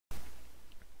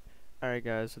Alright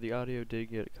guys, so the audio did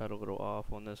get cut a little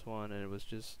off on this one, and it was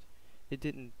just, it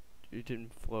didn't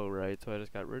flow right, so I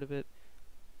just got rid of it.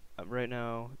 Right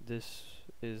now, this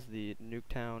is the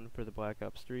Nuk3town for the Black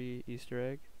Ops 3 Easter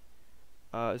egg.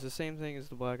 It's the same thing as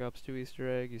the Black Ops 2 Easter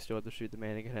egg. You still have to shoot the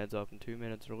mannequin heads off in 2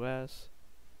 minutes or less.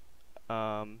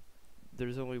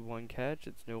 There's only one catch.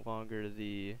 It's no longer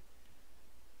the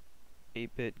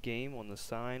 8-bit game on the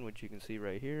sign, which you can see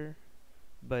right here,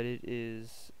 but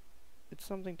it's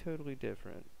something totally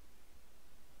different.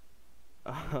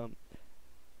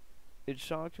 It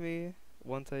shocked me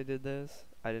once I did this.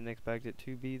 I didn't expect it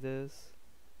to be this.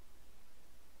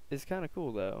 It's kind of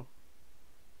cool though.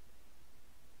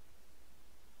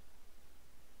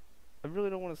 I really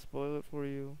don't want to spoil it for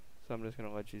you, so I'm just going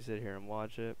to let you sit here and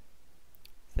watch it.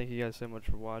 Thank you guys so much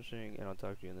for watching, and I'll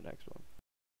talk to you in the next one.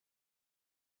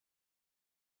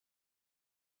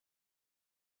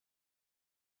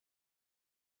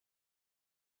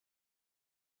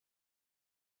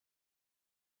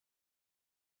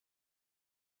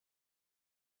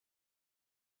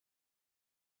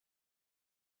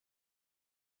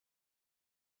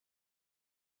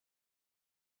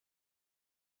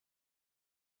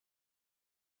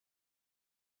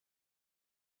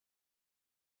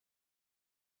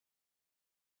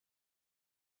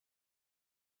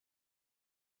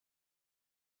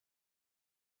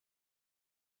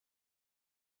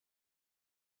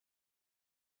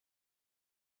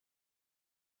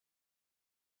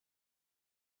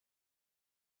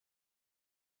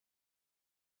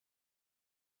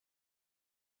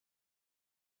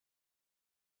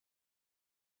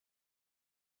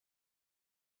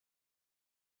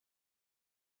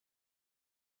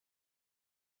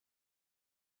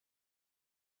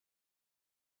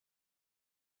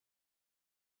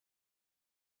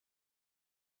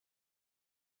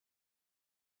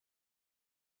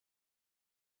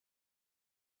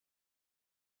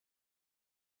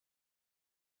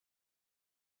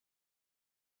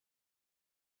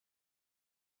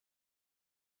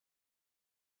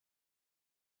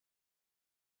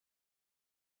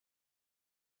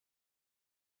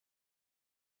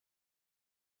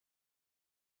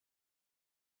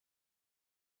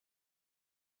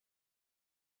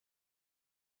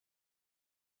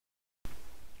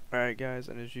 Alright guys,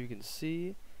 and as you can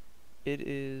see, it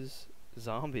is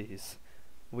zombies.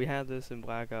 We had this in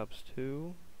Black Ops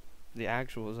 2, the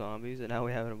actual zombies, and now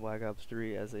we have it in Black Ops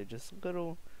 3 as a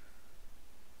little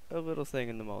thing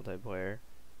in the multiplayer.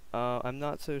 I'm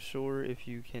not so sure if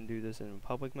you can do this in a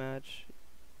public match.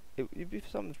 It'd be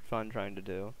something fun trying to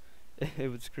do. It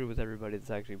would screw with everybody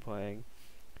that's actually playing.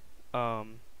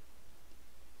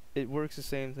 It works the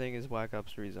same thing as Black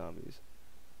Ops 3 zombies.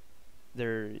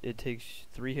 It takes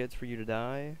 3 hits for you to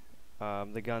die.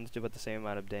 The guns do about the same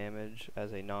amount of damage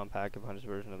as a non-pack-a-punch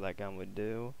version of that gun would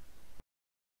do.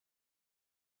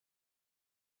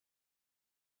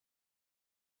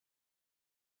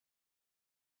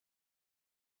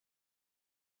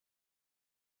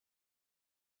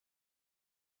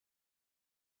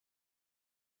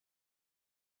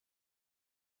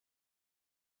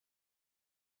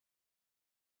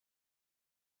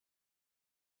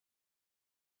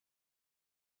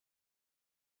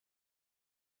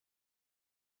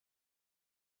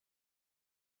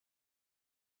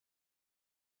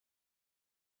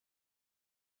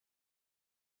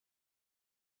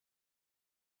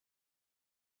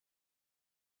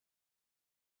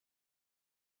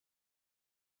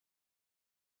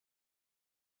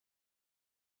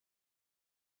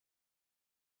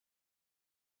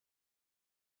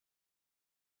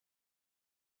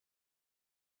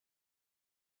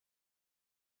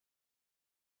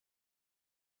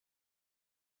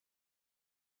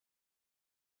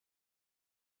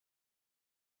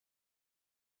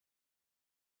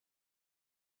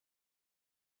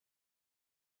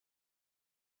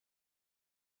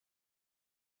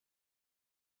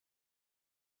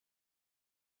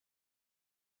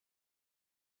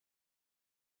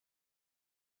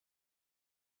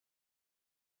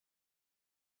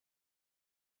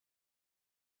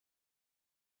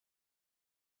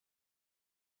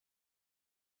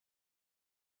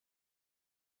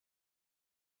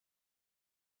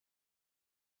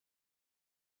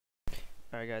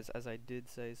 Alright guys, as I did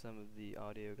say, some of the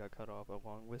audio got cut off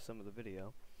along with some of the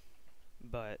video,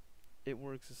 but it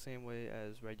works the same way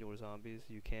as regular zombies.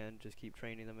 You can just keep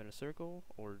training them in a circle,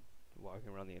 or walking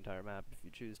around the entire map if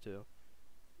you choose to,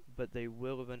 but they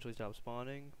will eventually stop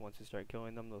spawning. Once you start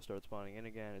killing them, they'll start spawning in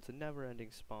again. It's a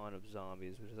never-ending spawn of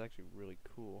zombies, which is actually really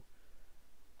cool.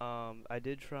 I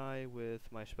did try with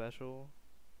my special.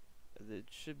 It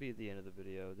should be at the end of the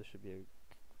video. There should be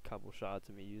a couple shots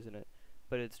of me using it.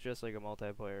 but it's just like a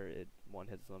multiplayer. It one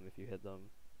hits them if you hit them.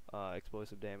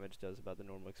 Explosive damage does about the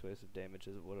normal explosive damage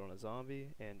as it would on a zombie,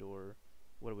 and or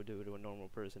what it would do to a normal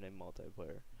person in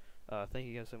multiplayer. Thank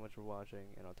you guys so much for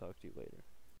watching, and I'll talk to you later.